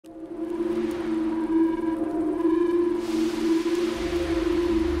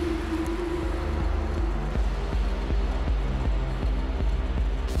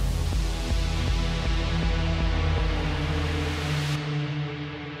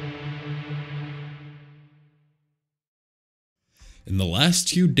In the last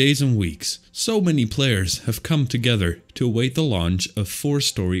few days and weeks, so many players have come together to await the launch of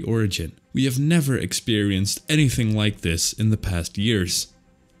 4-Story Origin. We have never experienced anything like this in the past years.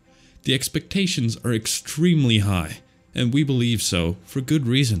 The expectations are extremely high, and we believe so for good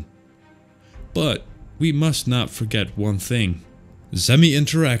reason. But we must not forget one thing. ZEMI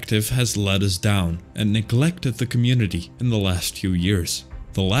Interactive has let us down and neglected the community in the last few years.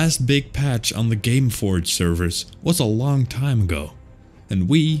 The last big patch on the Gameforge servers was a long time ago, and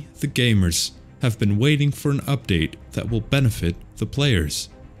we, the gamers, have been waiting for an update that will benefit the players.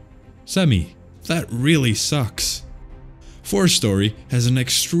 ZEMI, that really sucks. 4-Story has an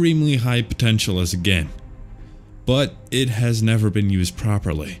extremely high potential as a game, but it has never been used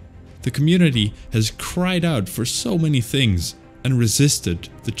properly. The community has cried out for so many things and resisted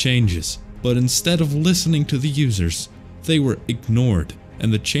the changes, but instead of listening to the users, they were ignored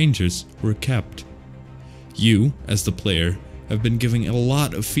and the changes were kept. You, as the player, have been giving a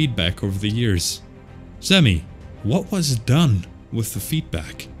lot of feedback over the years. ZEMI, what was done with the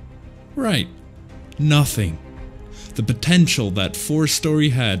feedback? Right, nothing. The potential that 4-Story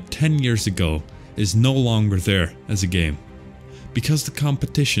had 10 years ago is no longer there as a game. Because the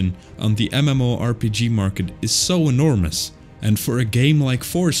competition on the MMORPG market is so enormous, and for a game like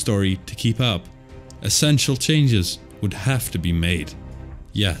 4-Story to keep up, essential changes would have to be made.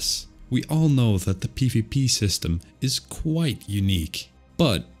 Yes, we all know that the PvP system is quite unique,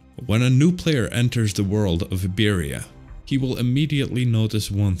 but when a new player enters the world of Iberia, he will immediately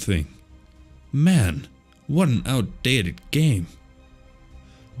notice one thing. Man, what an outdated game.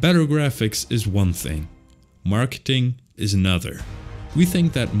 Better graphics is one thing, marketing is another. We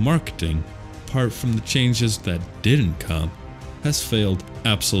think that marketing, apart from the changes that didn't come, has failed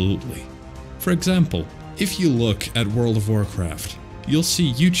absolutely. For example, if you look at World of Warcraft, you'll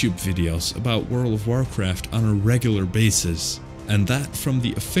see YouTube videos about World of Warcraft on a regular basis, and that from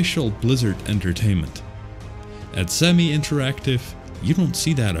the official Blizzard Entertainment. At ZEMI Interactive, you don't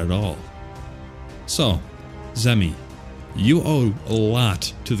see that at all. So, ZEMI, you owe a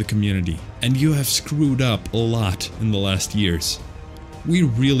lot to the community, and you have screwed up a lot in the last years. We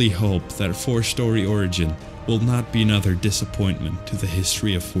really hope that 4-Story Origin will not be another disappointment to the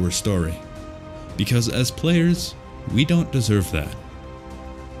history of 4-Story, because as players, we don't deserve that.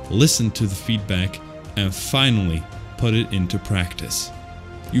 Listen to the feedback and finally put it into practice.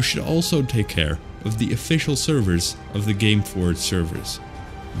 You should also take care of the official servers of the Gameforge servers.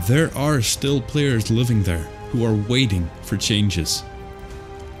 There are still players living there who are waiting for changes.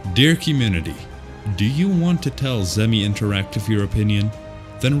 Dear community, do you want to tell ZEMI Interactive your opinion?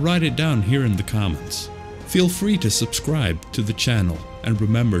 Then write it down here in the comments. Feel free to subscribe to the channel and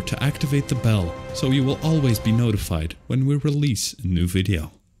remember to activate the bell so you will always be notified when we release a new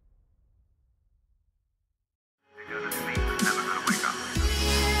video.